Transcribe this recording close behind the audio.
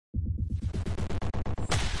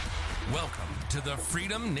Welcome to the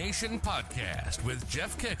Freedom Nation Podcast with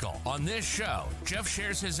Jeff Kickle. On this show, Jeff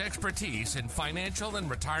shares his expertise in financial and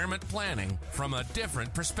retirement planning from a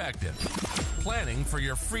different perspective. Planning for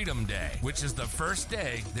your Freedom Day, which is the first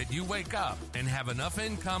day that you wake up and have enough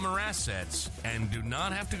income or assets and do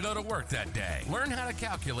not have to go to work that day. Learn how to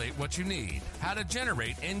calculate what you need, how to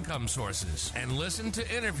generate income sources, and listen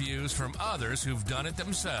to interviews from others who've done it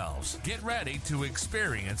themselves. Get ready to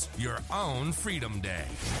experience your own Freedom Day.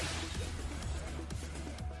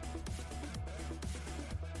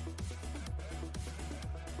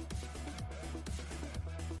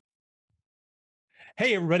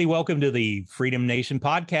 Hey, everybody. Welcome to the Freedom Nation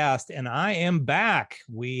podcast. And I am back.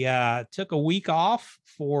 We took a week off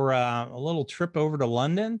for a little trip over to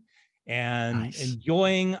London and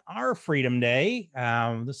enjoying our Freedom Day.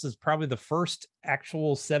 This is probably the first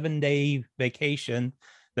actual 7-day vacation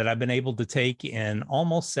that I've been able to take in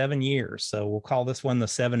almost 7 years. So we'll call this one the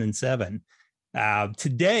 7 and 7.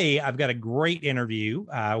 Today, I've got a great interview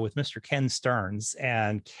with Mr. Ken Stearns.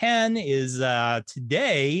 And Ken is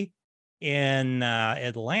today in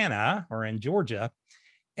Atlanta or in Georgia.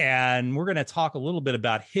 And we're going to talk a little bit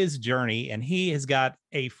about his journey. And he has got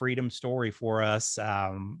a freedom story for us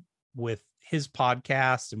with his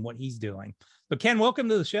podcast and what he's doing. So Ken, welcome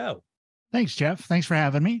to the show. Thanks, Jeff. Thanks for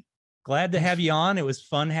having me. Glad to have you on. It was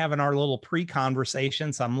fun having our little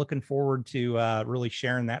pre-conversation. So I'm looking forward to really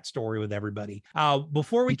sharing that story with everybody.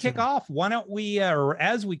 Before we kick off, why don't we, or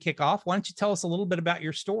as we kick off, why don't you tell us a little bit about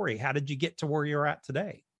your story? How did you get to where you're at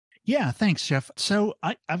today? Yeah, thanks, Jeff. So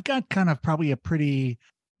I've got kind of probably a pretty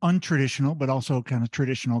untraditional, but also kind of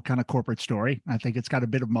traditional kind of corporate story. I think it's got a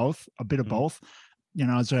bit of both, You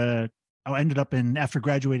know, I ended up after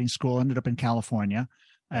graduating school, ended up in California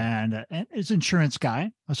and as an insurance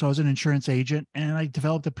guy. So I was an insurance agent and I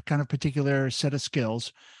developed a kind of particular set of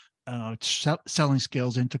skills, selling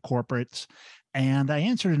skills into corporates. And I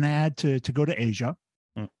answered an ad to go to Asia.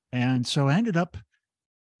 And so I ended up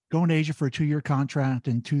going to Asia for a 2-year contract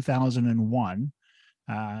in 2001,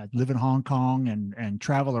 live in Hong Kong and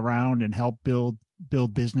travel around and help build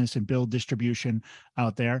business and build distribution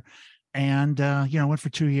out there. And, went for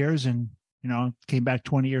 2 years and, came back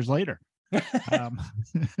 20 years later.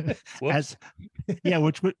 Which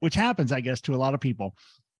happens, I guess, to a lot of people.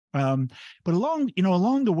 But along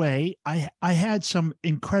the way, I had some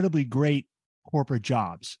incredibly great corporate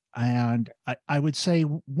jobs. And I would say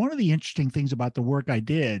one of the interesting things about the work I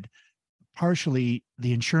did, partially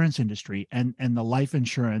the insurance industry and the life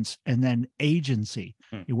insurance, and then agency,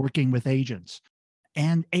 working with agents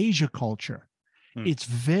and Asia culture. It's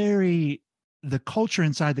the culture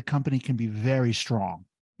inside the company can be very strong.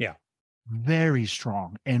 Yeah. Very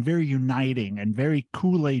strong and very uniting and very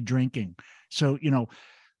Kool-Aid drinking. So,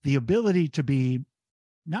 the ability to be,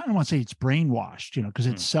 I don't want to say it's brainwashed, because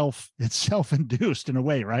it's self-induced in a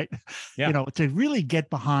way, right? Yeah. To really get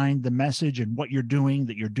behind the message and what you're doing,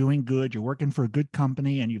 that you're doing good, you're working for a good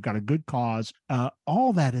company and you've got a good cause.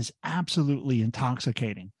 All that is absolutely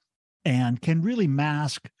intoxicating and can really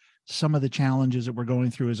mask some of the challenges that we're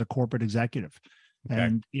going through as a corporate executive. Okay.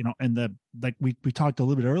 And, we talked a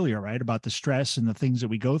little bit earlier, right, about the stress and the things that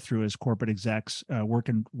we go through as corporate execs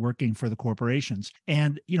working for the corporations.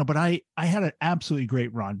 And, but I had an absolutely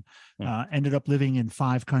great run, ended up living in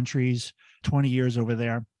 5 countries, 20 years over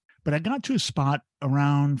there. But I got to a spot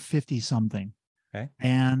around 50 something. Okay.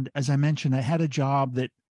 And as I mentioned, I had a job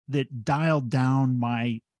that dialed down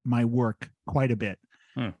my work quite a bit.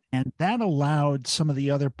 And that allowed some of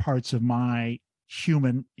the other parts of my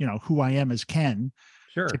human, who I am as Ken,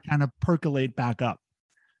 to kind of percolate back up.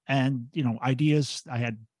 And, ideas, I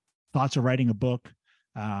had thoughts of writing a book.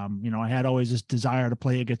 I had always this desire to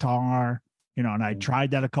play a guitar, and I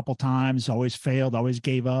tried that a couple times, always failed, always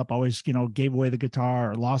gave up, always, gave away the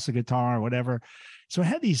guitar or lost the guitar or whatever. So I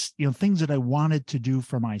had these, things that I wanted to do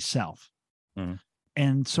for myself.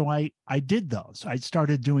 And so I did those. I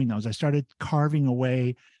started doing those. I started carving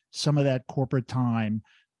away some of that corporate time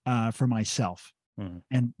for myself.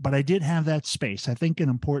 But I did have that space. I think an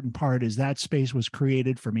important part is that space was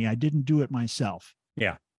created for me. I didn't do it myself.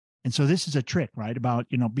 Yeah. And so this is a trick, right? About,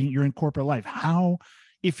 you're in corporate life. How,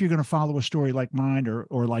 if you're going to follow a story like mine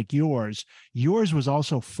or like yours was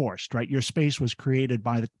also forced, right? Your space was created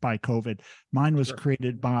by COVID. Mine was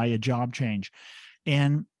created by a job change.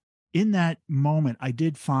 And in that moment, I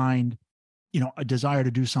did find, a desire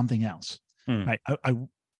to do something else. Right?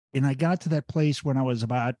 I got to that place when I was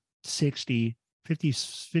about 59.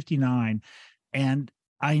 And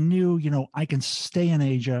I knew, I can stay in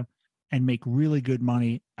Asia and make really good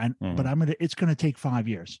money. But it's going to take 5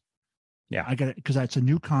 years. Yeah. Because that's a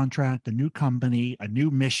new contract, a new company, a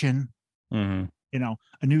new mission.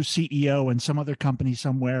 a new CEO in some other company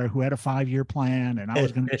somewhere who had a 5-year plan, and I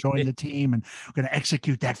was going to join the team, and we're going to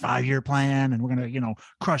execute that 5-year plan, and we're going to,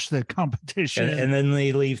 crush the competition. And then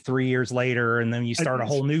they leave 3 years later, and then you start a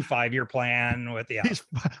whole new 5-year plan with He's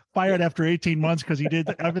fired after 18 months because he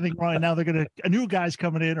did everything wrong. And now a new guy's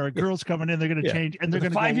coming in or a girl's coming in, they're going to change, and they're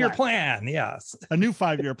going to 5-year plan. Yes. A new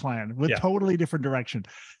 5-year plan with totally different direction.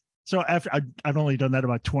 So after I've only done that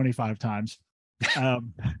about 25 times.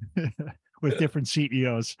 With different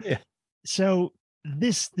CEOs. Yeah. So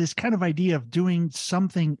this kind of idea of doing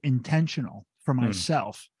something intentional for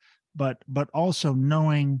myself, but also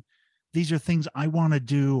knowing these are things I want to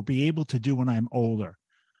do or be able to do when I'm older.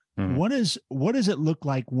 What does it look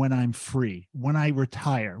like when I'm free, when I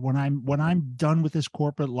retire, when I'm done with this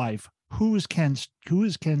corporate life? Who is Ken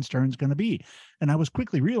Stearns going to be? And I was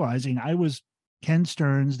quickly realizing I was Ken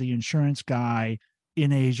Stearns, the insurance guy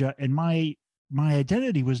in Asia, and my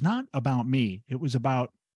identity was not about me. It was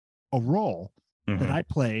about a role that I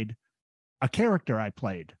played, a character I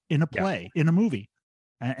played in a play, in a movie.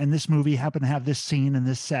 And this movie happened to have this scene and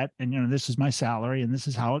this set, and, this is my salary, and this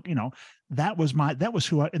is how, that was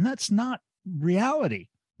who and that's not reality.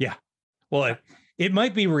 Yeah. Well, it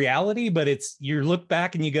might be reality, but you look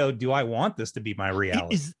back and you go, do I want this to be my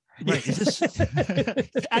reality? Right. Is this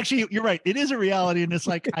actually, you're right. It is a reality. And it's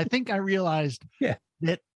like, I think I realized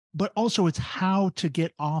that, but also it's how to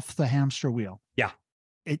get off the hamster wheel. Yeah.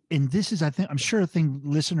 And this is, I'm sure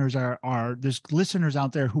listeners there's listeners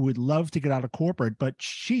out there who would love to get out of corporate, but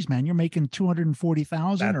geez, man, you're making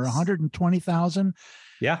 240,000 or 120,000.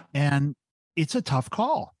 Yeah. And it's a tough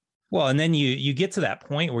call. Well, and then you get to that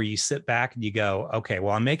point where you sit back and you go, okay,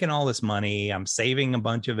 well, I'm making all this money. I'm saving a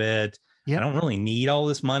bunch of it. Yep. I don't really need all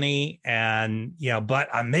this money, and but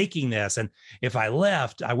I'm making this, and if I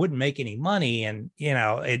left, I wouldn't make any money, and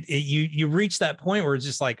you reach that point where it's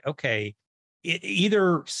just like, okay,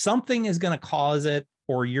 either something is going to cause it,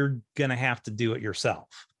 or you're going to have to do it yourself.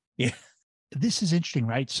 Yeah, this is interesting,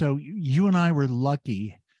 right? So you and I were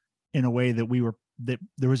lucky in a way that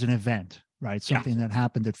there was an event, right? Something that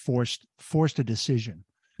happened that forced a decision.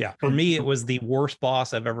 Yeah. For me, it was the worst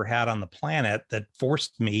boss I've ever had on the planet that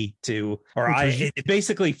forced me to, it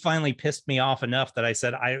basically finally pissed me off enough that I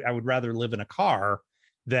said, I would rather live in a car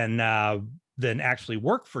than actually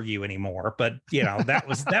work for you anymore. But,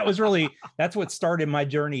 that was really, that's what started my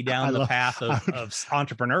journey down the path of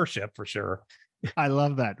entrepreneurship for sure. I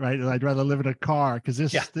love that. Right. I'd rather live in a car because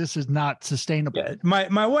this is not sustainable. Yeah.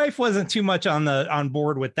 My wife wasn't too much on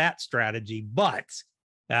board with that strategy, but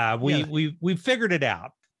we figured it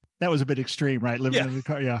out. That was a bit extreme, right? Living in the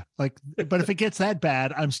car. Yeah. Like, but if it gets that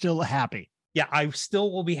bad, I'm still happy. Yeah. I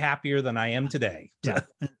still will be happier than I am today. Yeah.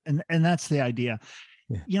 And that's the idea.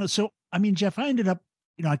 Yeah. So, I mean, Jeff, I ended up,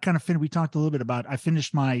 I kind of we talked a little bit about, I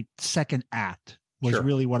finished my second act was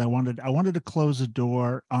really what I wanted. I wanted to close the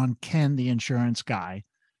door on Ken, the insurance guy.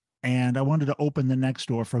 And I wanted to open the next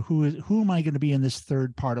door for who am I going to be in this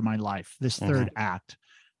third part of my life, this third act.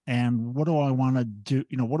 And what do I want to do?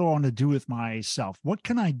 What do I want to do with myself? What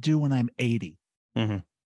can I do when I'm 80?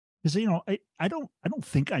 Because, I don't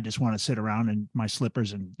think I just want to sit around in my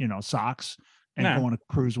slippers and, socks and go on a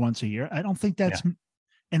cruise once a year. I don't think that's,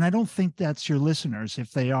 and I don't think that's your listeners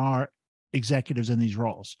if they are executives in these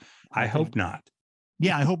roles. I hope not.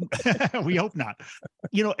 Yeah, I hope we hope not.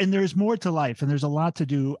 And there's more to life, and there's a lot to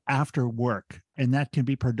do after work, and that can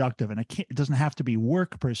be productive. And it doesn't have to be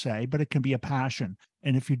work per se, but it can be a passion.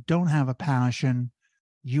 And if you don't have a passion,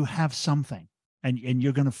 you have something, and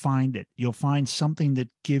you're going to find it. You'll find something that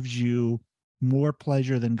gives you more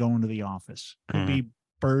pleasure than going to the office. Could be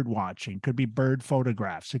bird watching, could be bird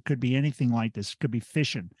photographs. It could be anything like this. It could be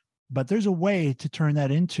fishing. But there's a way to turn that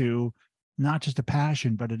into not just a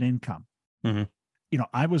passion, but an income.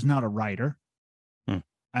 I was not a writer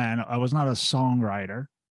and I was not a songwriter,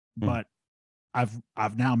 but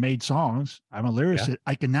I've now made songs. I'm a lyricist. Yeah.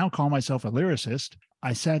 I can now call myself a lyricist.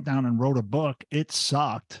 I sat down and wrote a book. It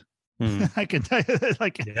sucked. I can tell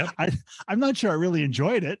you, I'm not sure I really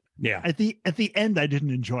enjoyed it. Yeah. At the end, I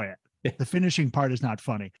didn't enjoy it. The finishing part is not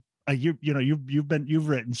funny. You've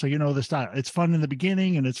written, so the style. It's fun in the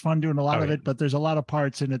beginning and it's fun doing a lot of it, but there's a lot of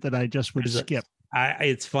parts in it that I just would skip.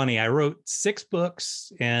 It's funny. I wrote 6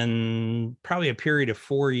 books in probably a period of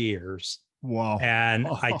 4 years. Wow. And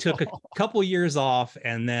I took a couple years off,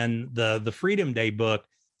 and then the Freedom Day book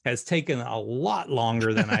has taken a lot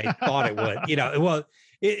longer than I thought it would.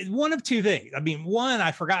 One of two things. I mean, one,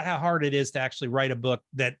 I forgot how hard it is to actually write a book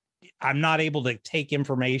that I'm not able to take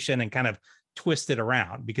information and kind of twist it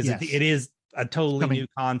around, because it is a totally new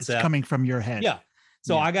concept. It's coming from your head. Yeah.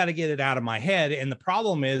 So I got to get it out of my head. And the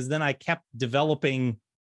problem is then I kept developing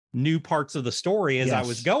new parts of the story as I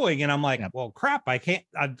was going. And I'm like, well, crap, I can't,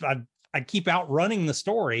 I keep outrunning the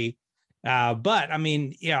story. But I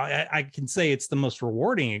mean, yeah, I can say it's the most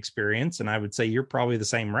rewarding experience. And I would say you're probably the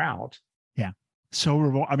same route. Yeah. So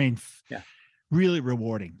really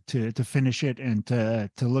rewarding to finish it and to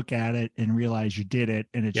look at it and realize you did it.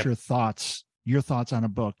 And it's your thoughts on a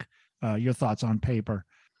book, your thoughts on paper,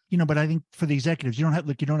 but I think for the executives, you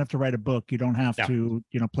don't have to write a book. You don't have to,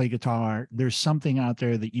 play guitar. There's something out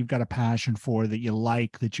there that you've got a passion for, that you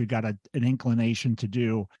like, that you got an inclination to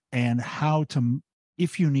do, and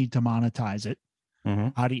if you need to monetize it,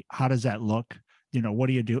 how does that look? What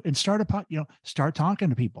do you do? And start talking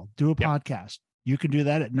to people, do a podcast. You can do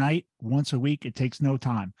that at night, once a week. It takes no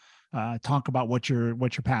time. Talk about what your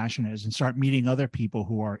passion is, and start meeting other people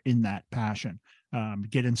who are in that passion.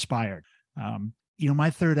 Get inspired. My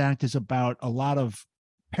third act is about a lot of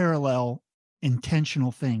parallel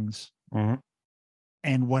intentional things.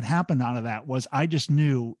 And what happened out of that was I just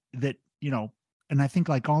knew that, and I think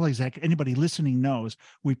like anybody listening knows,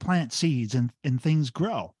 we plant seeds and things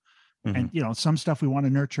grow. And, some stuff we want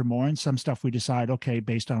to nurture more, and some stuff we decide, okay,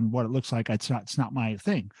 based on what it looks like, it's not my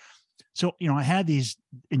thing. So, I had these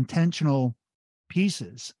intentional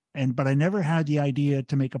pieces, but I never had the idea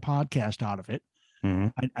to make a podcast out of it.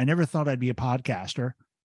 I never thought I'd be a podcaster.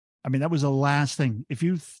 I mean, that was the last thing. If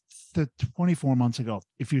you 24 months ago,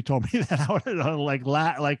 if you told me that, I would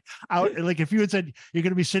have if you had said you're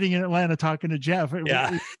going to be sitting in Atlanta talking to Jeff,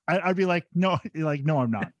 I'd be like, no,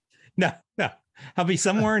 I'm not. No. I'll be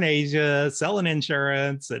somewhere in Asia selling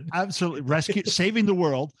insurance and absolutely saving the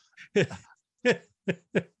world.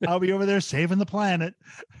 I'll be over there saving the planet.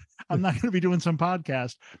 I'm not going to be doing some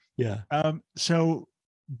podcast. Yeah. So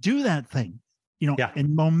do that thing.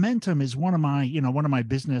 And momentum is one of my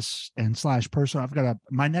business and / personal. I've got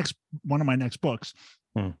one of my next books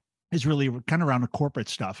is really kind of around the corporate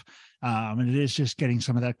stuff. And it is just getting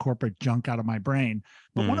some of that corporate junk out of my brain.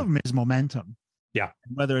 But one of them is momentum. Yeah.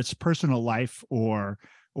 Whether it's personal life or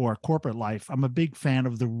corporate life, I'm a big fan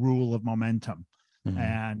of the rule of momentum.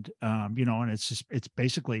 And, and it's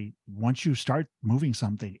basically, once you start moving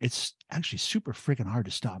something, it's actually super freaking hard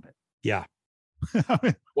to stop it. Yeah.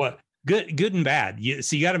 What? Good and bad.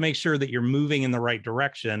 So you got to make sure that you're moving in the right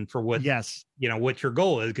direction for what your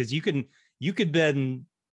goal is, because you could been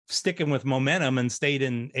sticking with momentum and stayed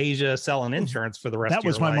in Asia selling insurance for the rest of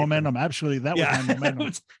your life. That was my momentum. Absolutely. That was my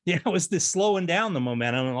momentum. It was this slowing down the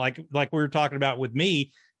momentum. Like we were talking about with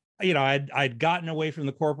me, I'd gotten away from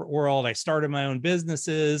the corporate world. I started my own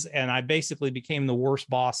businesses, and I basically became the worst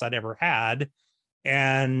boss I'd ever had.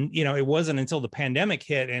 And, it wasn't until the pandemic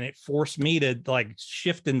hit and it forced me to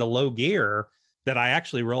shift into low gear that I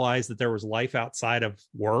actually realized that there was life outside of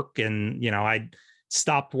work. And, I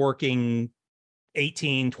stopped working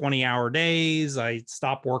 18, 20-hour days. I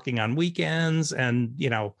stopped working on weekends. And,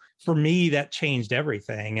 for me, that changed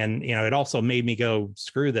everything. And, it also made me go,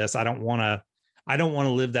 screw this. I don't want to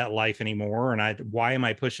live that life anymore. And why am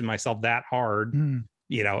I pushing myself that hard? And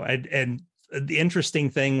the interesting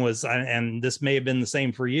thing was, and this may have been the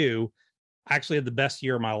same for you, I actually had the best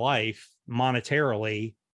year of my life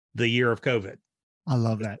monetarily the year of COVID. I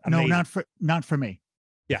love that. Amazing. No, not for me.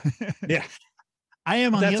 Yeah. Yeah. I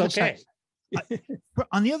am on the other side.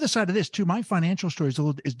 On the other side of this too, my financial story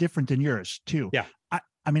is different than yours too. Yeah.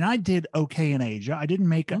 I mean, I did okay in Asia. I didn't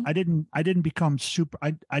make I didn't become super.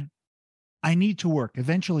 I need to work.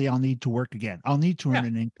 Eventually I'll need to work again. I'll need to earn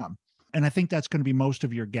an income. And I think that's going to be most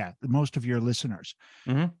of your listeners.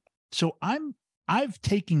 So I've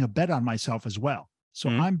taken a bet on myself as well. So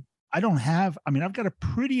I've got a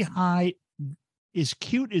pretty high, as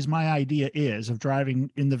cute as my idea is of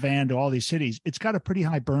driving in the van to all these cities, it's got a pretty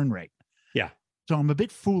high burn rate. Yeah. So I'm a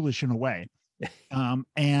bit foolish in a way.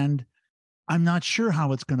 And I'm not sure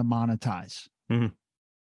how it's going to monetize.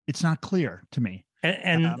 It's not clear to me.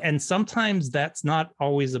 And sometimes that's not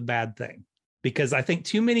always a bad thing. Because I think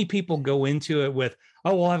too many people go into it with,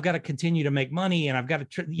 oh, well, I've got to continue to make money and I've got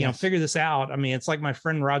to, figure this out. I mean, it's like my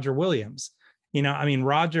friend Roger Williams.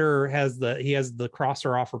 Roger has the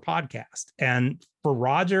Crosser Offer podcast. And for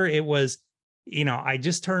Roger, it was, I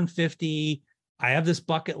just turned 50. I have this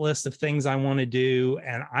bucket list of things I want to do.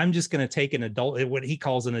 And I'm just going to take what he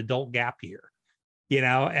calls an adult gap year,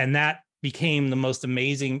 and that became the most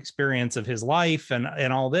amazing experience of his life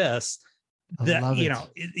and all this. That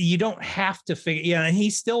you don't have to figure, and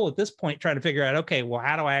he's still at this point trying to figure out, okay, well,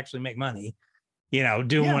 how do I actually make money,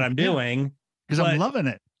 doing what I'm doing? Because I'm loving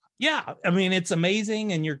it. Yeah. I mean, it's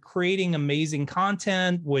amazing. And you're creating amazing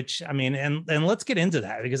content, which and let's get into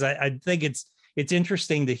that, because I think it's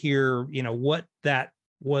interesting to hear, what that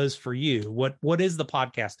was for you. What is the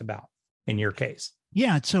podcast about in your case?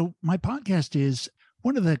 Yeah. So my podcast is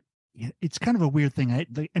one of the, it's kind of a weird thing. I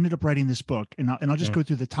ended up writing this book, and I'll just go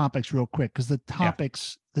through the topics real quick, because the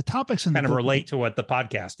topics in kind the of book relate to what the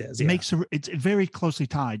podcast is. It's very closely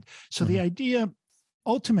tied. So the idea,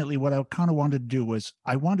 ultimately, what I kind of wanted to do was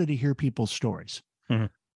I wanted to hear people's stories. And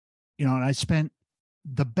I spent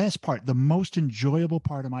the best part, the most enjoyable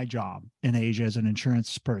part of my job in Asia as an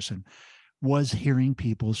insurance person was hearing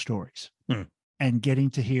people's stories and getting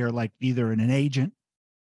to hear, like, either an agent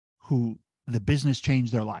who the business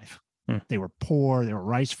changed their life. They were poor, they were a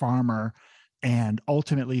rice farmer, and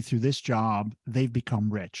ultimately through this job, they've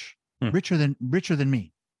become richer than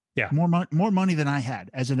me. Yeah. More money than I had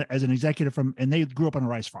as an executive and they grew up on a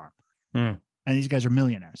rice farm. And these guys are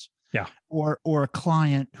millionaires. Yeah. Or a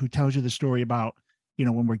client who tells you the story about,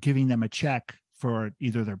 when we're giving them a check for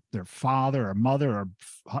either their father or mother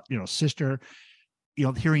or, sister,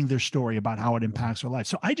 hearing their story about how it impacts their life.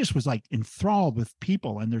 So I just was like enthralled with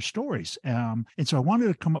people and their stories. And so I wanted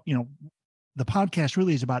to come up, the podcast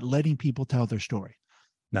really is about letting people tell their story.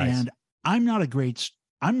 Nice. And I'm not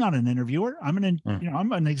an interviewer. I'm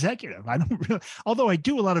an executive. I don't really, although I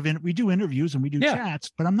do we do interviews and we do chats,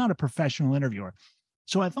 but I'm not a professional interviewer.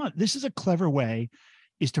 So I thought this is a clever way,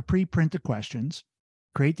 is to pre-print the questions,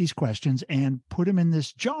 create these questions and put them in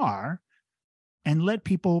this jar and let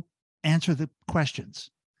people answer the questions.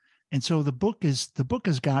 And so the book has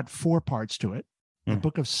got 4 parts to it. The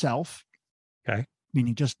book of self. Okay.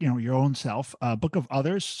 Meaning just, your own self, book of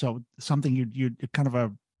others. So something you kind of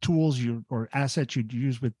a tools or assets you'd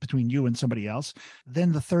use between you and somebody else.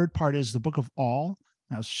 Then the third part is the book of all.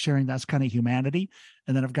 I was sharing that's kind of humanity.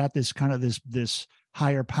 And then I've got this kind of this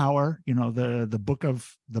higher power, the book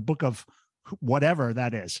of whatever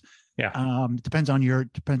that is. Yeah. Depends on your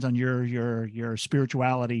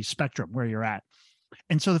spirituality spectrum where you're at.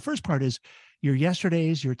 And so the first part is your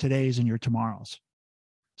yesterdays, your todays, and your tomorrows.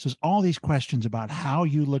 So it's all these questions about how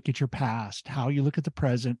you look at your past, how you look at the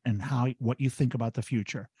present, and what you think about the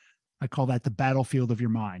future. I call that the battlefield of your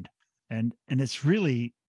mind. And it's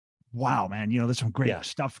really, wow, man, there's some great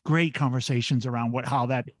stuff, great conversations around how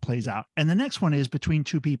that plays out. And the next one is between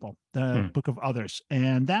two people, the book of others.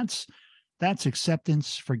 And that's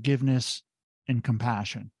acceptance, forgiveness, and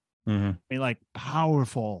compassion. I mean, like,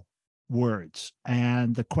 powerful words.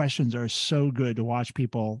 And the questions are so good to watch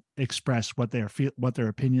people express what their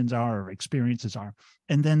opinions are or experiences are.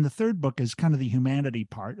 And then the third book is kind of the humanity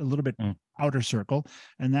part, a little bit outer circle,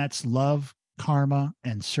 and that's love, karma,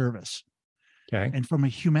 and service. Okay. And from a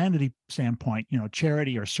humanity standpoint,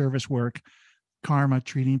 charity or service work, karma,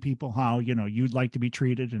 treating people how, you'd like to be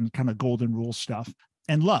treated, and kind of golden rule stuff,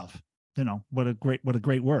 and love. What a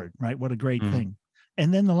great word, right? What a great thing.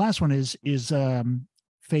 And then the last one is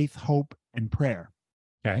faith, hope, and prayer.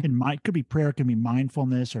 Okay. And it could be prayer, it can be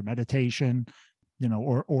mindfulness or meditation,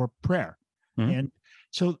 or prayer. And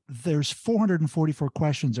so there's 444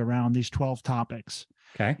 questions around these 12 topics.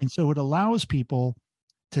 Okay. And so it allows people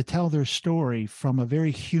to tell their story from a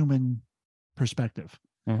very human perspective.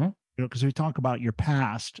 Because we talk about your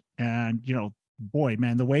past, and, boy,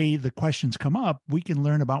 man, the way the questions come up, we can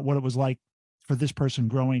learn about what it was like for this person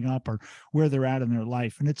growing up or where they're at in their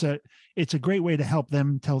life. And it's a great way to help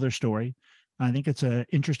them tell their story. I think it's an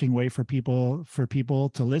interesting way for people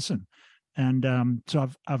to listen. And so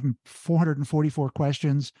I've 444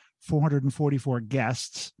 questions, 444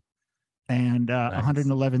 guests, and nice.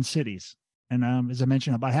 111 cities. And as I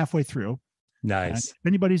mentioned, about halfway through. Nice. If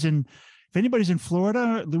anybody's in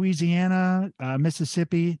Florida, Louisiana,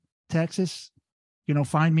 Mississippi, Texas,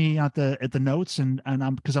 find me at the notes, and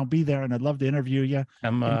because I'll be there, and I'd love to interview you.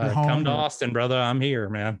 Come to Austin, brother. I'm here,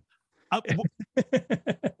 man.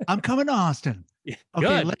 I'm coming to Austin.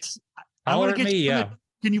 Okay, good. I want to get you.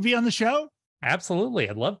 Can you be on the show? Absolutely,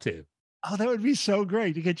 I'd love to. Oh, that would be so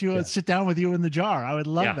great to get you and sit down with you in the jar. I would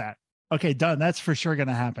love that. Okay, done. That's for sure going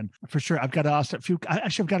to happen. For sure. I've got Austin.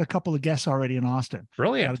 I've got a couple of guests already in Austin.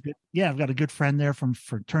 Brilliant. I've got a good friend there from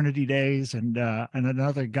fraternity days, and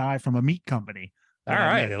another guy from a meat company. All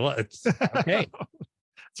right. It's okay.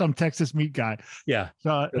 Some Texas meat guy. Yeah.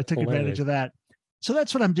 So I took advantage of that. So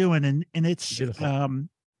that's what I'm doing. And it's, beautiful.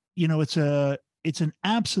 It's an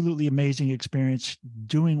absolutely amazing experience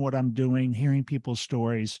doing what I'm doing, hearing people's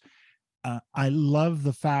stories. I love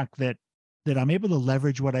the fact that I'm able to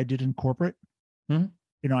leverage what I did in corporate.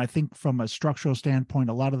 I think from a structural standpoint,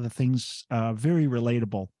 a lot of the things very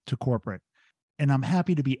relatable to corporate, and I'm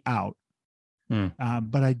happy to be out.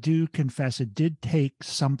 But I do confess it did take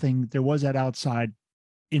something. There was that outside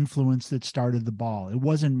influence that started the ball. It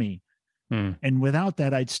wasn't me. And without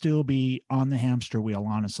that, I'd still be on the hamster wheel,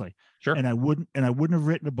 honestly. Sure. And I wouldn't have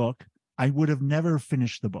written a book. I would have never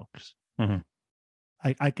finished the books.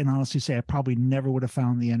 I can honestly say I probably never would have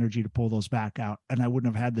found the energy to pull those back out, and I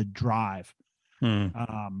wouldn't have had the drive.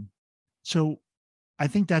 So I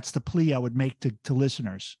think that's the plea I would make to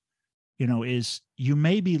listeners, is you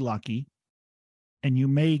may be lucky and you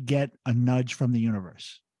may get a nudge from the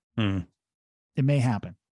universe. It may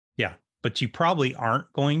happen. Yeah. But you probably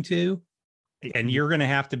aren't going to. And you're going to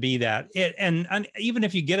have to be that. And even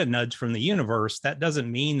if you get a nudge from the universe, that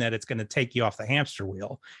doesn't mean that it's going to take you off the hamster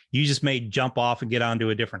wheel. You just may jump off and get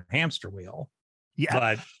onto a different hamster wheel. Yeah.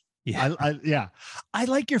 But yeah. I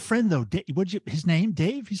like your friend though. His name,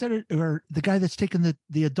 Dave? He said it, or the guy that's taking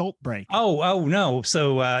the adult break. Oh no.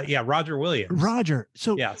 So Roger Williams. Roger.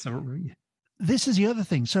 So yeah. So this is the other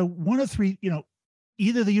thing. So one of three,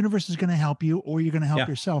 either the universe is going to help you or you're going to help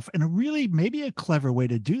yourself. And maybe a clever way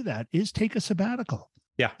to do that is take a sabbatical.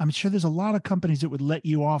 Yeah. I'm sure there's a lot of companies that would let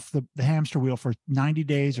you off the hamster wheel for 90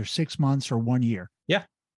 days or 6 months or 1 year. Yeah.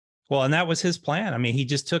 Well, and that was his plan. I mean, he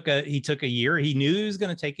took a year. He knew he was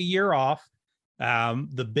going to take a year off.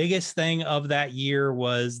 The biggest thing of that year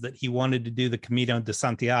was that he wanted to do the Camino de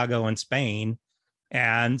Santiago in Spain.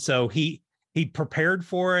 And so he prepared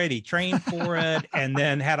for it. He trained for it and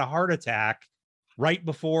then had a heart attack right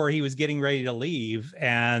before he was getting ready to leave.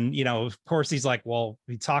 And, of course, he's like, well,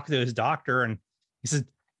 he talked to his doctor and he said,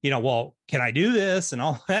 well, can I do this? And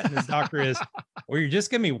all that. And his doctor is, well, you're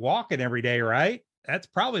just going to be walking every day, right? That's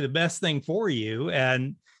probably the best thing for you.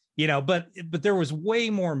 And, but there was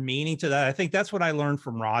way more meaning to that. I think that's what I learned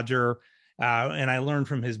from Roger. And I learned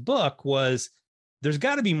from his book was there's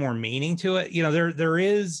got to be more meaning to it. There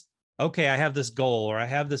is, okay, I have this goal or I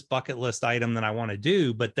have this bucket list item that I want to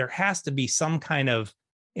do, but there has to be some kind of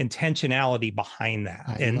intentionality behind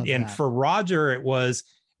that. And for Roger, it was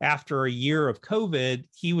after a year of COVID,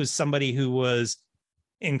 he was somebody who was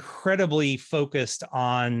incredibly focused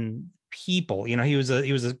on people. He was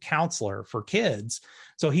a counselor for kids.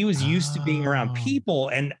 So he was used to being around people.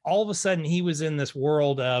 And all of a sudden he was in this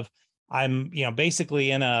world of, I'm, basically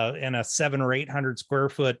in a 700 or 800 square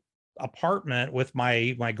foot apartment with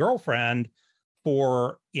my girlfriend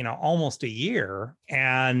for almost a year,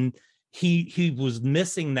 and he was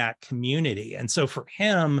missing that community. And so for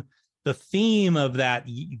him, the theme of that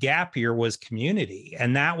gap year was community,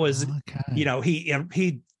 and that was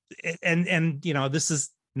he this is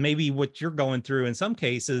maybe what you're going through in some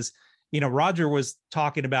cases. Roger was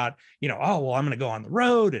talking about oh, well, I'm going to go on the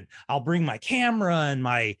road and I'll bring my camera and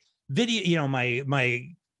my video, my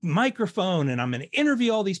microphone, and I'm going to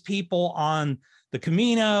interview all these people on the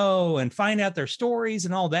Camino and find out their stories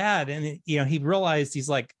and all that. And, he realized he's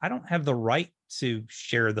like, I don't have the right to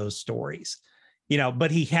share those stories,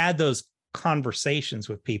 but he had those conversations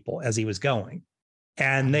with people as he was going,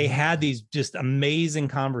 and they had these just amazing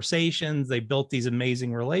conversations. They built these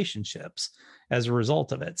amazing relationships as a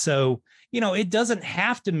result of it. So, it doesn't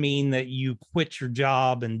have to mean that you quit your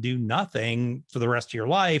job and do nothing for the rest of your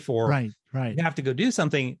life, or right. You have to go do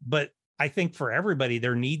something. But I think for everybody,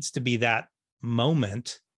 there needs to be that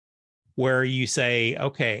moment where you say,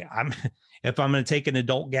 okay, if I'm going to take an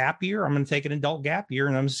adult gap year, I'm going to take an adult gap year.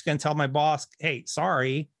 And I'm just going to tell my boss, hey,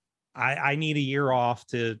 sorry, I need a year off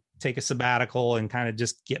to take a sabbatical and kind of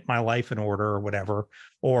just get my life in order or whatever.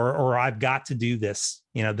 Or I've got to do this,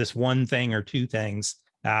 this one thing or two things.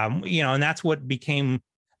 And that's what became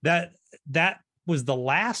that was the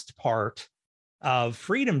last part of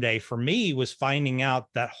Freedom Day for me, was finding out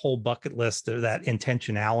that whole bucket list of that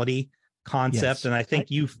intentionality concept. Yes. And I think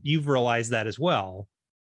you've realized that as well.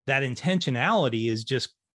 That intentionality is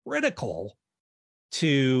just critical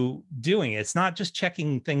to doing it. It's not just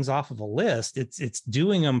checking things off of a list. It's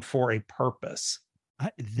doing them for a purpose.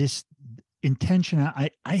 This intention,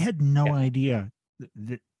 I had no idea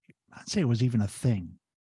that I'd say it was even a thing.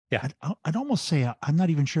 Yeah. I'd almost say I'm not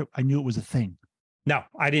even sure I knew it was a thing. No,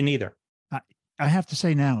 I didn't either. I have to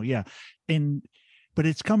say now, yeah. But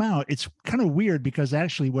it's come out. It's kind of weird because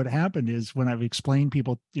actually what happened is when I've explained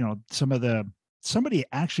people, somebody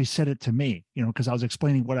actually said it to me, because I was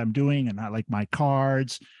explaining what I'm doing and I like my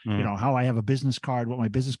cards, how I have a business card, what my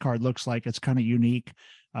business card looks like. It's kind of unique.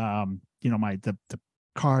 The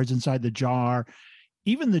cards inside the jar,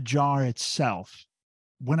 even the jar itself.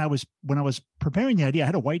 When I was preparing the idea, I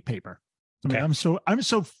had a white paper. Okay. I mean, I'm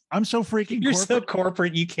so freaking You're corporate. so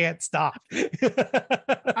corporate, you can't stop.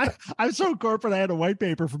 I'm so corporate. I had a white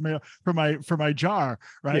paper for my jar,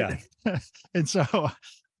 right? Yeah. And so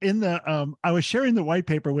I was sharing the white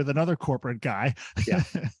paper with another corporate guy. Yeah.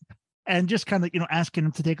 And just kind of, asking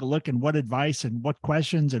him to take a look and what advice and what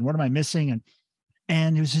questions and what am I missing?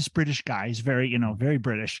 And he was this British guy. He's very, very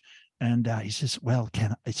British. And he says, well,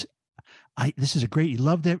 Ken, this is a great, he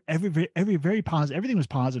loved it. Every very positive, everything was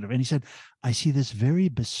positive. And he said, I see this very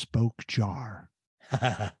bespoke jar.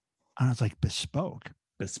 And I was like, bespoke?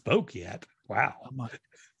 Bespoke yet? Wow.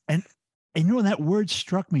 And that word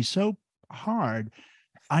struck me so hard.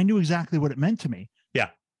 I knew exactly what it meant to me. Yeah.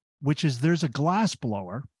 Which is, there's a glass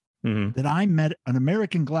blower mm-hmm. that I met, an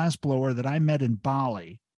American glass blower that I met in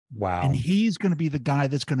Bali. Wow. And he's going to be the guy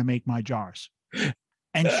that's going to make my jars.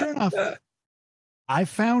 And sure enough, I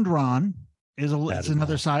found Ron. It's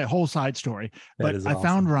another awesome. whole side story. But I awesome.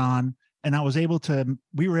 found Ron, and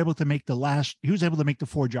we were able to make he was able to make the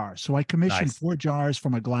 4 jars. So I commissioned 4 jars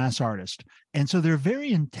from a glass artist. And so they're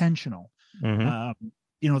very intentional. Mm-hmm.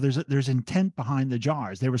 There's intent behind the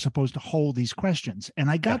jars. They were supposed to hold these questions.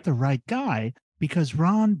 And I got the right guy, because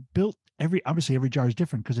Ron built obviously every jar is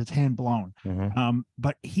different because it's hand blown. Mm-hmm.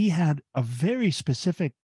 But he had a very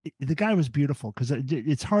specific, the guy was beautiful, because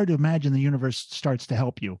it's hard to imagine the universe starts to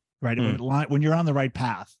help you, right? When you're on the right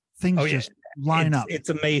path, things just line up. It's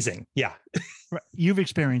amazing. Yeah. You've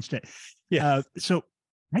experienced it. Yeah. So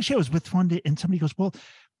actually I was with one day and somebody goes, well,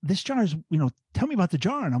 this jar is, tell me about the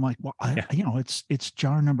jar. And I'm like, well, it's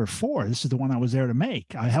jar number 4. This is the one I was there to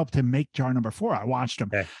make. I helped him make jar number 4. I watched him.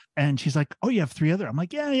 Okay. And she's like, oh, you have 3 other. I'm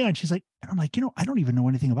like, yeah. And she's like, I'm like, I don't even know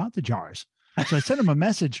anything about the jars. So I sent him a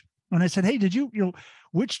message and I said, hey, did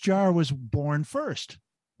which jar was born first?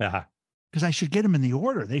 Uh-huh. Because I should get them in the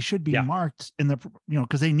order. They should be marked in the,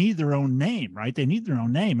 because they need their own name, right? They need their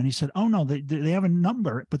own name. And he said, oh no, they have a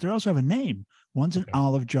number, but they also have a name. One's an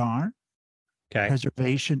olive jar. Okay.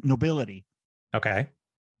 Preservation, nobility. Okay.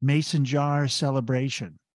 Mason jar,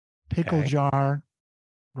 celebration. Pickle jar,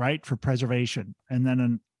 right, for preservation. And then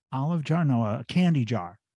an olive jar, a candy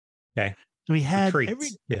jar. Okay. So he had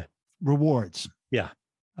every rewards. Yeah.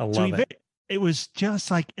 I love it. It was just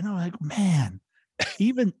like, man,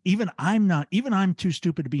 even I'm too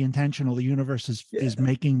stupid to be intentional. The universe is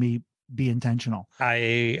making me be intentional.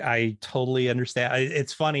 I totally understand.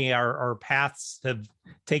 It's funny. Our paths have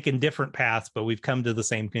taken different paths, but we've come to the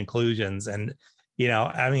same conclusions. And,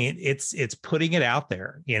 it's putting it out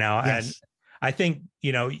there, Yes. And I think,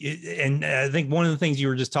 and I think one of the things you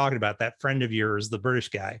were just talking about, that friend of yours, the British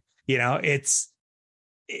guy, it's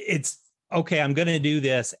okay. I'm going to do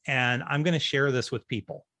this and I'm going to share this with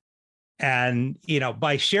people. And,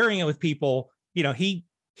 by sharing it with people, he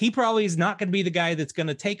probably is not going to be the guy that's going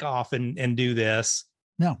to take off and do this.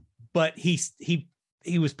 No, but he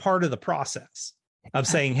was part of the process of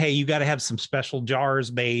saying, hey, you got to have some special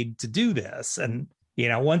jars made to do this. And,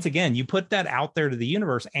 once again, you put that out there to the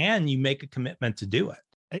universe and you make a commitment to do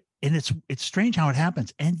it. And it's strange how it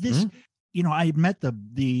happens. And this, I met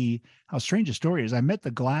how strange the story is. I met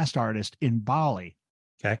the glass artist in Bali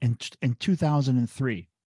in 2003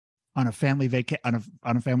 on a family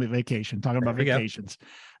vacation, talking about vacations.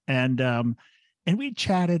 And we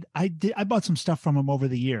chatted. I bought some stuff from him over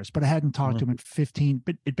the years, but I hadn't talked to him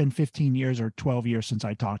but it'd been 15 years or 12 years since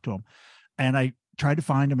I talked to him. And I tried to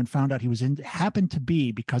find him and found out he happened to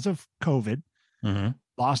be, because of COVID,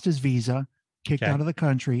 lost his visa, kicked out of the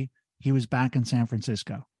country. He was back in San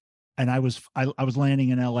Francisco. And I was landing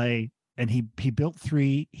in LA, and he built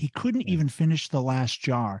 3. He couldn't even finish the last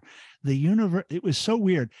jar. It was so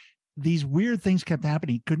weird. These weird things kept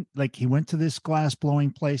happening. He couldn't, he went to this glass blowing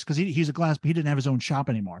place because he didn't have his own shop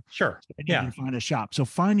anymore. Sure. So he needed to find a shop. So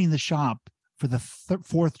finding the shop for the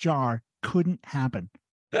 4th jar couldn't happen.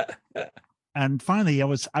 And finally I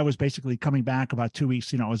was basically coming back about 2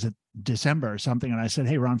 weeks, it was in December or something. And I said,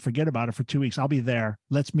 hey, Ron, forget about it for 2 weeks. I'll be there.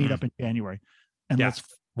 Let's meet up in January. And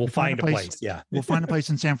we'll find a place. Yeah. We'll find a place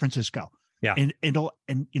in San Francisco. Yeah. And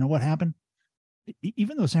you know what happened?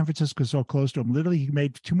 Even though San Francisco is so close to him, literally he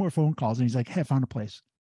made 2 more phone calls and he's like, hey, I found a place.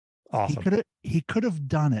 Awesome. He could have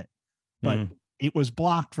done it, but it was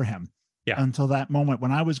blocked for him until that moment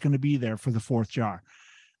when I was going to be there for the 4th jar.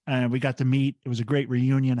 And we got to meet. It was a great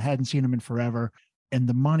reunion. I hadn't seen him in forever. And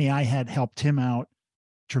the money I had helped him out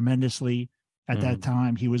tremendously at that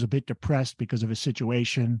time. He was a bit depressed because of his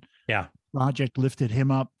situation. Yeah. Project lifted him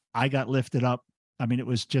up. I got lifted up. I mean, it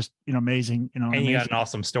was just, amazing. And you got an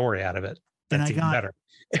awesome story out of it. That's and I got better.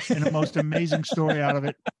 And the most amazing story out of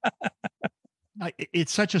it.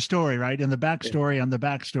 It's such a story, right? And the backstory on the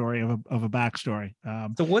backstory of a backstory.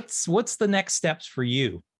 So what's the next steps for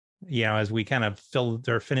you? As we kind of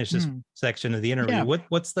finish this section of the interview,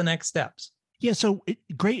 what's the next steps? Yeah. So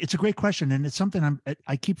it's a great question. And it's something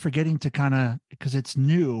I keep forgetting to because it's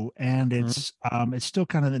new and it's still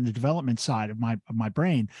kind of in the development side of my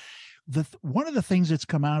brain. One of the things that's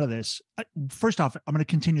come out of this, first off, I'm going to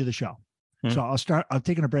continue the show. So I'm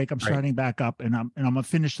taking a break. I'm starting back up and I'm going to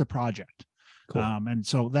finish the project. Cool. And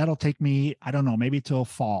so that'll take me, I don't know, maybe till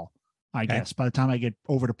fall. I guess, by the time I get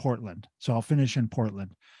over to Portland. So I'll finish in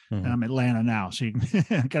Portland. And I'm Atlanta now. So you can,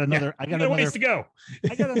 I got another ways to go.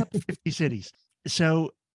 I got another 50 cities.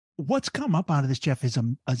 So what's come up out of this, Jeff, is a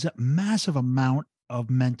massive amount of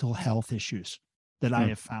mental health issues that I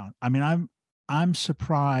have found. I mean, I'm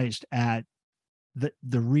surprised at the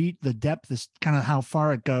depth, is kind of how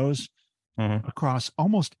far it goes across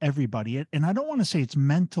almost everybody. And I don't want to say it's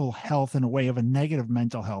mental health in a way of a negative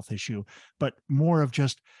mental health issue, but more of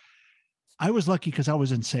just, I was lucky because I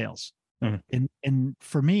was in sales. And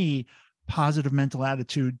for me, positive mental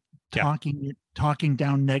attitude, talking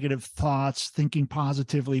down negative thoughts, thinking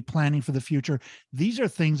positively, planning for the future. These are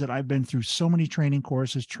things that I've been through so many training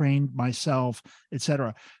courses, trained myself,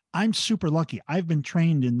 etc. I'm super lucky. I've been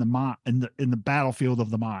trained in the battlefield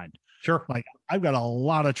of the mind. Sure. Like I've got a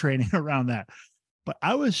lot of training around that. But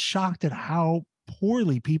I was shocked at how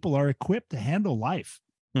poorly people are equipped to handle life.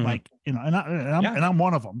 Like, and I'm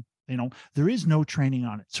one of them. There is no training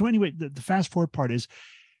on it. So anyway, the fast forward part is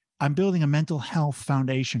I'm building a mental health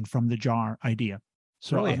foundation from the JAR idea.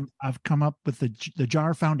 So I've come up with the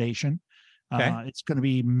JAR Foundation. It's going to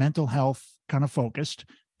be mental health kind of focused,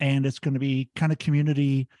 and it's going to be kind of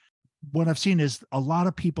community. What I've seen is a lot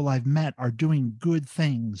of people I've met are doing good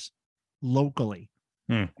things locally.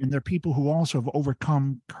 And they're people who also have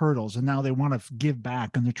overcome hurdles, and now they want to give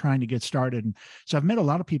back, and they're trying to get started. And so I've met a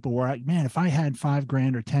lot of people where, man, if I had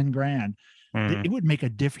 $5,000 or $10,000, it would make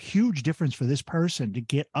a huge difference for this person to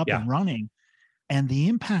get up and running, and the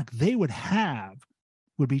impact they would have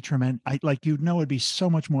would be tremendous. It'd be so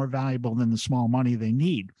much more valuable than the small money they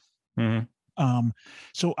need.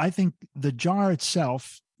 So I think the JAR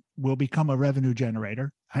itself will become a revenue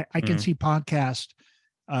generator. I can see podcast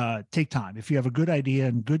take time. If you have a good idea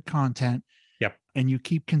and good content, and you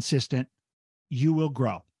keep consistent, you will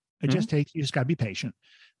grow. It just takes, you just got to be patient.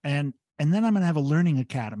 And then I'm going to have a learning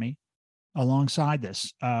academy alongside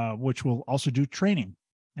this, which will also do training,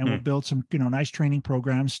 and we'll build some, nice training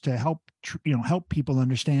programs to help people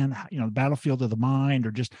understand, the battlefield of the mind,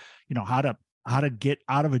 or just, how to get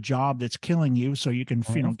out of a job that's killing you so you can,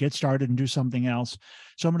 get started and do something else.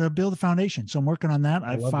 So I'm going to build a foundation. So I'm working on that.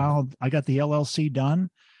 I got the LLC done.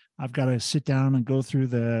 I've got to sit down and go through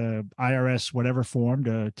the IRS, whatever form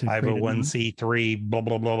to 501c3, blah,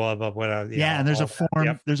 blah, blah, blah, blah, whatever. Yeah. And there's a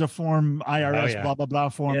form, there's a form IRS, blah, blah, blah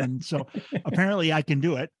form. Yeah. And so apparently I can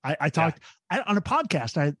do it. I talked on a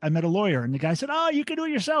podcast. I met a lawyer, and the guy said, "Oh, you can do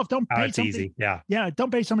it yourself. Don't pay it's easy. Yeah. Yeah.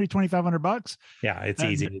 Don't pay somebody $2,500. Yeah. It's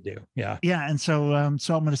easy to do. Yeah. Yeah. And so, I'm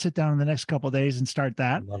going to sit down in the next couple of days and start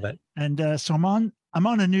that. I love it. And so I'm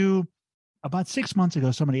on a new, about 6 months ago,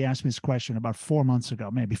 somebody asked me this question, about 4 months ago,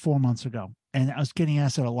 maybe 4 months ago. And I was getting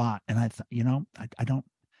asked it a lot. And I thought, I don't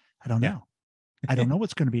know. I don't know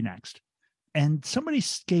what's going to be next. And somebody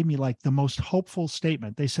gave me like the most hopeful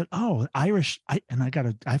statement. They said, "Oh, Irish," I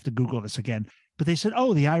have to Google this again, but they said,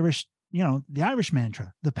 "Oh, the Irish, the Irish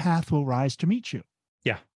mantra, the path will rise to meet you."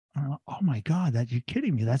 Yeah. Oh my God, you're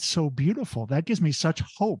kidding me. That's so beautiful. That gives me such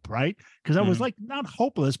hope, right? Because I was like, not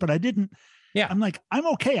hopeless, but I didn't. Yeah. I'm like, I'm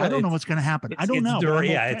okay. I don't know what's going to happen. I don't know.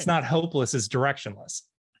 It's not hopeless. It's directionless.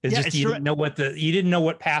 It's just you didn't know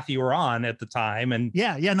what path you were on at the time, and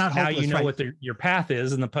not now hopeless, you know what your path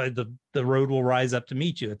is, and the road will rise up to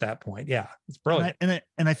meet you at that point. Yeah, it's brilliant. And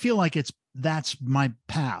I feel like that's my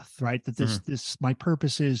path, right? That this my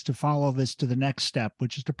purpose is to follow this to the next step,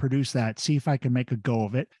 which is to produce that, see if I can make a go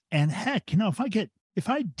of it, and heck, if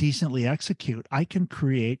I decently execute, I can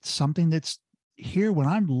create something that's here when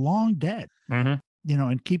I'm long dead.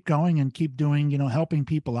 And keep going and keep doing, helping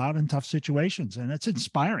people out in tough situations. And it's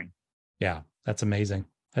inspiring. Yeah, that's amazing.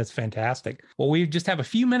 That's fantastic. Well, we just have a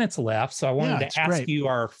few minutes left. So I wanted to ask you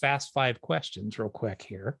our fast 5 questions real quick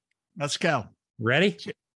here. Let's go. Ready?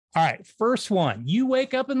 All right. First one, you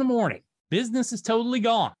wake up in the morning, business is totally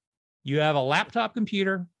gone. You have a laptop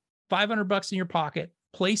computer, $500 in your pocket,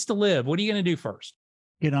 place to live. What are you going to do first?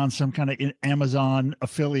 Get on some kind of Amazon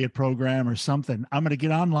affiliate program or something. I'm going to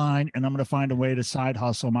get online, and I'm going to find a way to side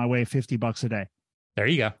hustle my way $50 a day. There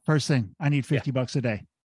you go. First thing, I need $50 a day.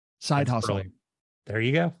 Side hustle. Brilliant. There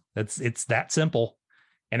you go. It's that simple,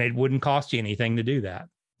 and it wouldn't cost you anything to do that.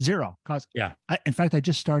 Zero cost. Yeah. In fact, I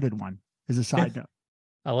just started one as a side note.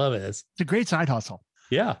 I love it. It's a great side hustle.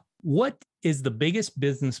 Yeah. What is the biggest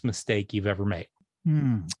business mistake you've ever made?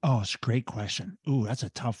 Oh, it's a great question. Ooh, that's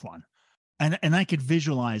a tough one. And I could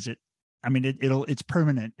visualize it. I mean, it's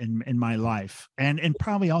permanent in my life, and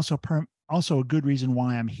probably also a good reason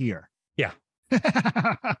why I'm here. Yeah.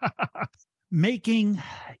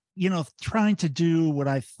 Trying to do what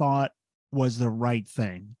I thought was the right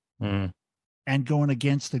thing, and going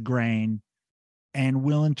against the grain, and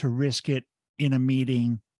willing to risk it in a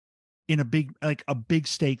meeting in a big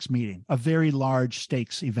stakes meeting, a very large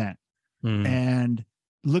stakes event, and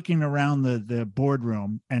looking around the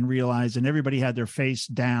boardroom and realizing everybody had their face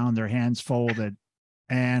down, their hands folded,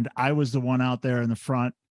 and I was the one out there in the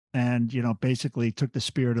front, and basically took the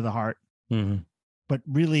spear to the heart, but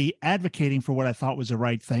really advocating for what I thought was the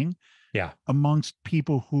right thing. Yeah, amongst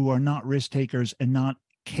people who are not risk takers and not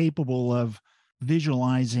capable of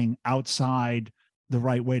visualizing outside the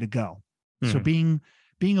right way to go. So being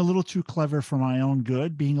a little too clever for my own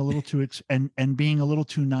good, being a little too and being a little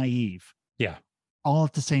too naive. Yeah. All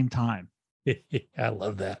at the same time. I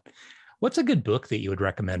love that. What's a good book that you would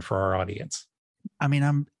recommend for our audience? I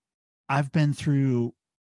mean, I've been through,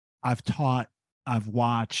 I've taught, I've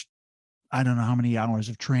watched, I don't know how many hours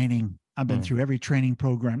of training. I've been through every training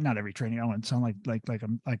program, not every training. I don't sound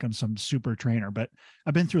like I'm some super trainer, but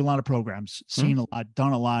I've been through a lot of programs, seen a lot,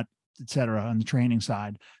 done a lot, etc. on the training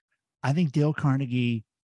side. I think Dale Carnegie,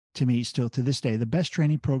 to me, still to this day, the best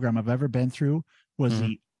training program I've ever been through was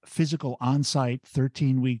the physical on-site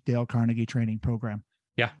 13-week Dale Carnegie training program.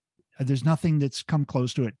 Yeah. There's nothing that's come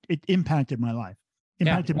close to it. It impacted my life.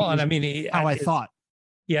 Impacted well, and I mean, how I thought.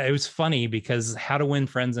 Yeah, it was funny because How to Win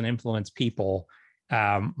Friends and Influence People.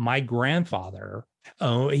 My grandfather,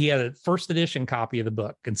 he had a first edition copy of the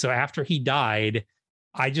book. And so after he died,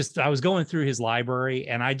 I was going through his library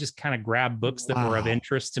and I just kind of grabbed books that were of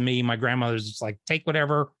interest to me. My grandmother's just like, take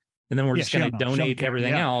whatever. And then we're just going to donate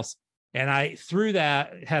everything else. And I, through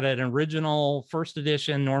that, had an original first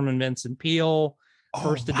edition Norman Vincent Peale,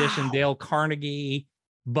 first edition Dale Carnegie.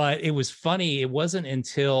 But it was funny. It wasn't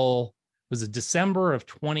until December of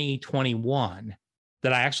 2021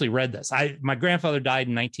 that I actually read this. My grandfather died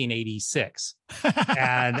in 1986,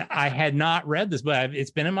 and I had not read this, but it's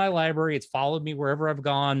been in my library. It's followed me wherever I've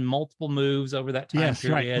gone, multiple moves over that time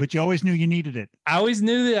period. Right. But you always knew you needed it. I always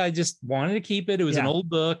knew that I just wanted to keep it. It was an old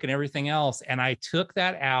book and everything else. And I took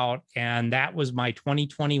that out, and that was my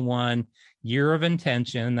 2021 year of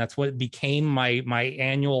intention. That's what became my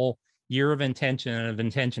annual year of intention and of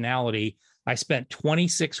intentionality. I spent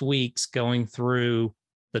 26 weeks going through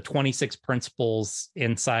the 26 principles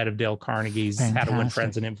inside of Dale Carnegie's How to Win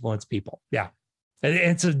Friends and Influence People. Yeah.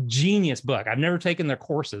 It's a genius book. I've never taken their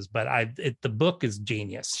courses, but the book is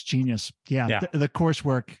genius. It's genius. Yeah. The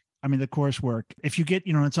coursework. I mean, the coursework, if you get,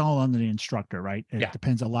 it's all on the instructor, right? It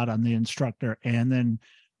depends a lot on the instructor. And then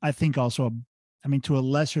I think also, to a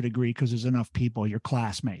lesser degree, because there's enough people, your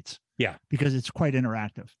classmates. Yeah. Because it's quite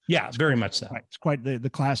interactive. Yeah, it's very much so. Right. It's quite, the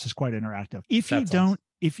class is quite interactive.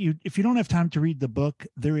 If you don't have time to read the book,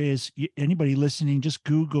 there is, anybody listening, just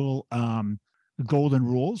Google Golden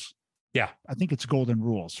Rules. Yeah. I think it's Golden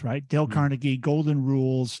Rules, right? Dale Carnegie, Golden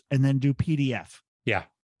Rules, and then do PDF. Yeah.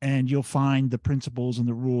 And you'll find the principles and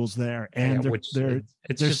the rules there. And they're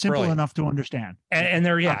simple brilliant. Enough to understand. And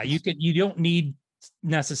you don't need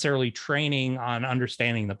necessarily training on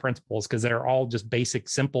understanding the principles, because they're all just basic,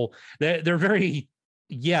 simple. They're very,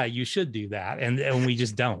 you should do that. And we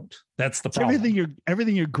just don't. That's the problem.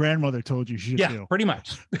 Everything your grandmother told you should do. Yeah, pretty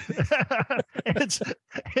much.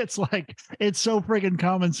 It's like, it's so friggin'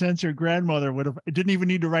 common sense. Your grandmother didn't even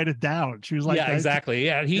need to write it down. She was like, yeah, exactly.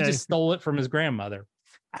 Yeah. He just stole it from his grandmother.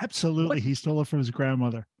 Absolutely. He stole it from his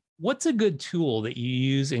grandmother. What's a good tool that you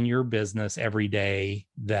use in your business every day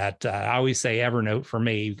that I always say Evernote for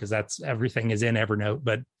me, because everything is in Evernote,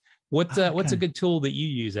 but what's a good tool that you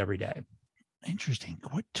use every day? Interesting.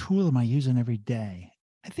 What tool am I using every day?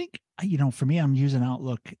 I think, for me, I'm using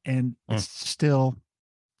Outlook, and it's still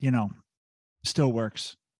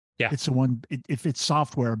works. Yeah. It's the one, if it's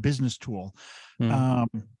software, a business tool,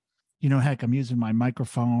 heck, I'm using my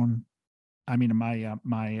microphone.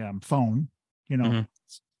 My phone,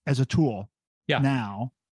 as a tool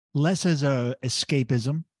now, less as a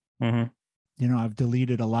escapism. I've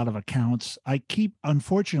deleted a lot of accounts.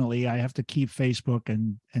 Unfortunately, I have to keep Facebook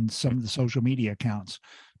and some of the social media accounts,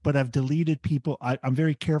 but I've deleted people. I'm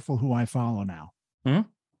very careful who I follow now. Yep.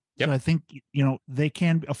 So I think,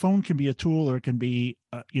 a phone can be a tool, or it can be,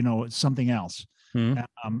 something else.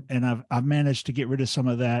 And I've managed to get rid of some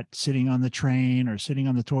of that sitting on the train or sitting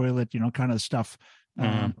on the toilet, kind of stuff,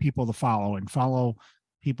 people to follow, and follow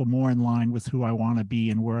people more in line with who I want to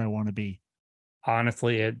be and where I want to be.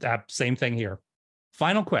 Honestly, same thing here.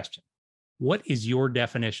 Final question. What is your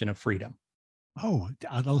definition of freedom? Oh,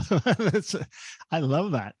 I love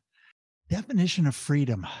that definition of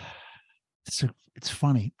freedom. It's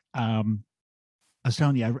funny. I was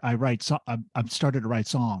telling you, I started to write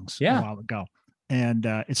songs a while ago, and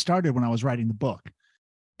it started when I was writing the book.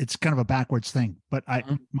 It's kind of a backwards thing, but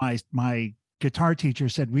my guitar teacher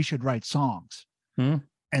said we should write songs.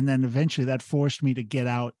 And then eventually that forced me to get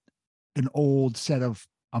out an old set of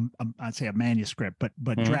I'd say a manuscript, but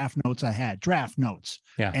Mhm. draft notes. I had draft notes.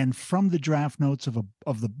 Yeah. And from the draft notes of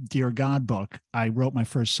the Dear God book, I wrote my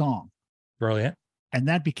first song. Brilliant. And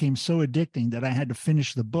that became so addicting that I had to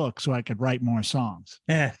finish the book so I could write more songs.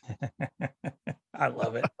 I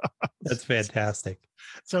love it. That's fantastic.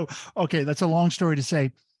 So, okay, that's a long story to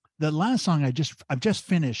say. The last song I've just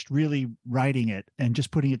finished really writing it and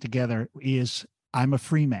just putting it together is I'm a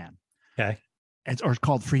Free Man. Okay. It's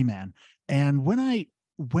called Free Man. And when I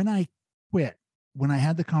quit, when I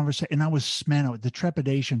had the conversation, and I was, man, the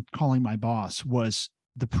trepidation calling my boss was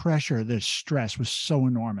the pressure, the stress was so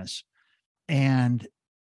enormous. And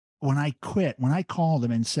when I quit, when I called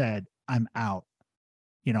him and said, I'm out,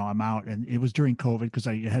 I'm out. And it was during COVID because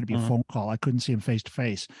it had to be a phone call. I couldn't see him face to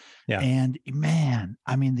face. Yeah. And man,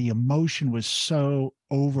 I mean, the emotion was so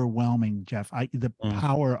overwhelming, Jeff.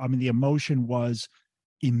 The emotion was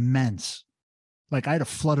immense. Like I had a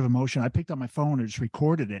flood of emotion. I picked up my phone and just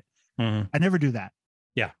recorded it. I never do that.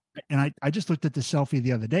 Yeah. And I just looked at the selfie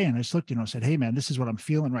the other day and I just looked, said, hey man, this is what I'm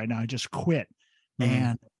feeling right now. I just quit.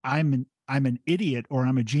 And I'm an idiot or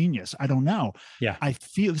I'm a genius. I don't know. Yeah. I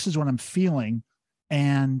feel this is what I'm feeling.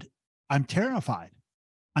 And I'm terrified.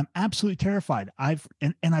 I'm absolutely terrified. I've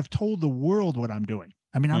told the world what I'm doing.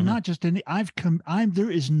 I mean, I'm not just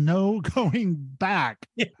there is no going back.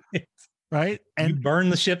 Right. And you burn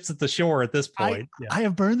the ships at the shore at this point. I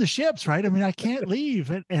have burned the ships. Right. I mean, I can't leave.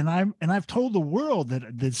 And I've told the world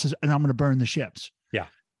that this is, and I'm going to burn the ships. Yeah.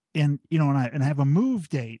 And, and I have a move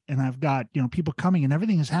date and I've got, people coming and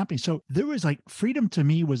everything is happening. So there was like freedom to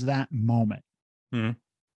me was that moment of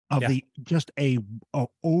just a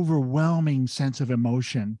overwhelming sense of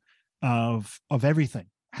emotion of everything,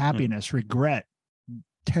 happiness, regret,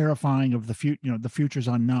 terrifying of the future, the future's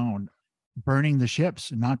unknown, burning the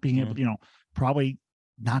ships and not being able to, probably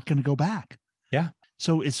not going to go back. Yeah.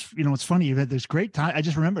 So it's, it's funny. You've had this great time. I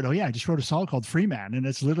just remembered, I just wrote a song called Free Man, and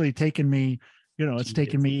it's literally taken me, it's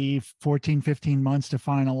taken me 14, 15 months to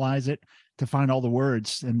finalize it, to find all the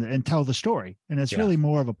words and tell the story. And it's really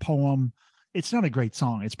more of a poem. It's not a great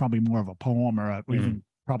song. It's probably more of a poem or even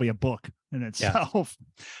probably a book in itself,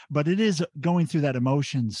 but it is going through that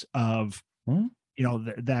emotions of,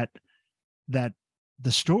 that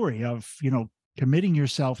the story of, committing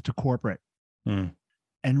yourself to corporate and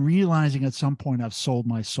realizing at some point I've sold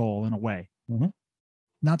my soul in a way.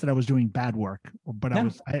 Not that I was doing bad work, but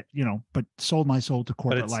but sold my soul to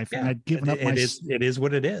corporate life. And I'd given up it is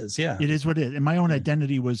what it is. Yeah. It is what it is. And my own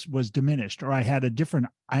identity was diminished, or I had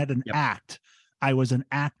an act. I was an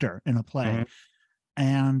actor in a play.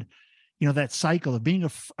 And, that cycle of being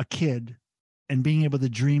a kid and being able to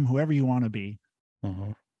dream whoever you want to be,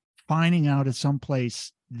 finding out at some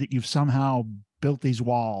place that you've somehow built these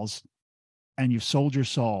walls and you've sold your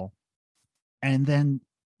soul. And then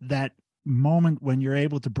that moment when you're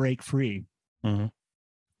able to break free and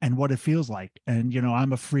what it feels like. And,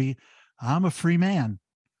 I'm a free man.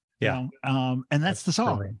 Yeah. And that's the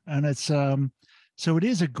song. Brilliant. And it's, so it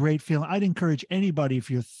is a great feeling. I'd encourage anybody,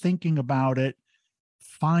 if you're thinking about it,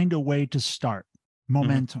 find a way to start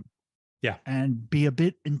momentum. Yeah. And be a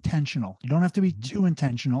bit intentional. You don't have to be too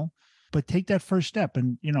intentional, but take that first step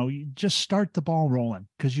and, you just start the ball rolling,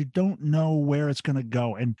 because you don't know where it's going to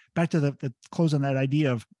go. And back to the close on that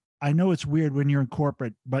idea of, I know it's weird when you're in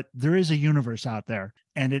corporate, but there is a universe out there.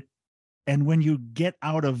 And when you get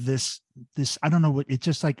out of this, I don't know what, it's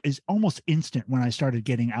just like, is almost instant when I started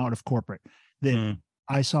getting out of corporate, that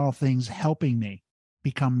I saw things helping me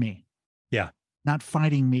become me. Yeah. Not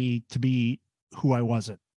fighting me to be who I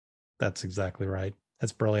wasn't. That's exactly right.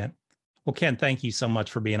 That's brilliant. Well, Ken, thank you so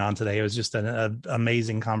much for being on today. It was just an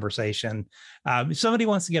amazing conversation. If somebody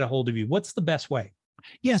wants to get a hold of you, what's the best way?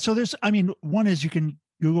 Yeah. So one is you can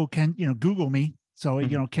Google Google me. So,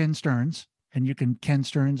 Ken Stearns, and you can Ken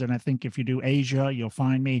Stearns. And I think if you do Asia, you'll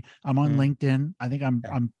find me. I'm on LinkedIn. I think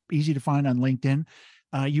I'm easy to find on LinkedIn.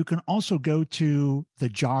 You can also go to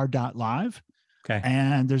thejar.live. Okay.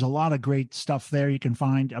 And there's a lot of great stuff there you can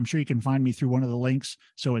find. I'm sure you can find me through one of the links.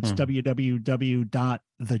 So it's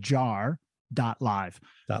www.thejar.live.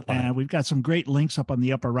 And we've got some great links up on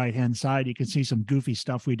the upper right-hand side. You can see some goofy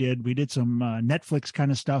stuff we did. We did some Netflix kind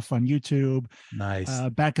of stuff on YouTube. Nice.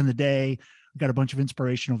 Back in the day, we've got a bunch of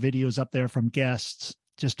inspirational videos up there from guests,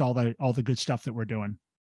 just all the good stuff that we're doing.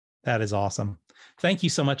 That is awesome. Thank you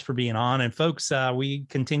so much for being on. And folks, we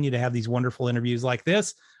continue to have these wonderful interviews like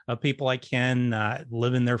this of people like Ken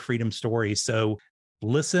living their freedom stories. So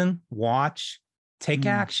listen, watch, take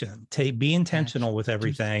action, be intentional with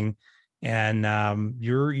everything. And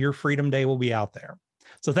your Freedom Day will be out there.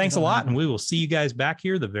 So thanks a lot. And we will see you guys back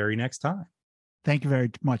here the very next time. Thank you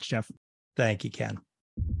very much, Jeff. Thank you, Ken.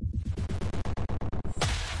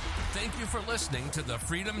 for listening to the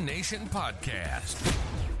Freedom Nation Podcast.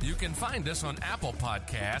 You can find us on Apple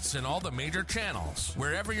Podcasts and all the major channels.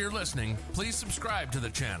 Wherever you're listening, please subscribe to the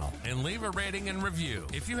channel and leave a rating and review.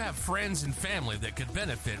 If you have friends and family that could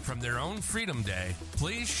benefit from their own Freedom Day,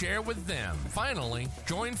 please share with them. Finally,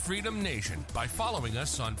 join Freedom Nation by following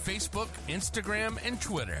us on Facebook, Instagram, and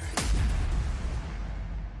Twitter.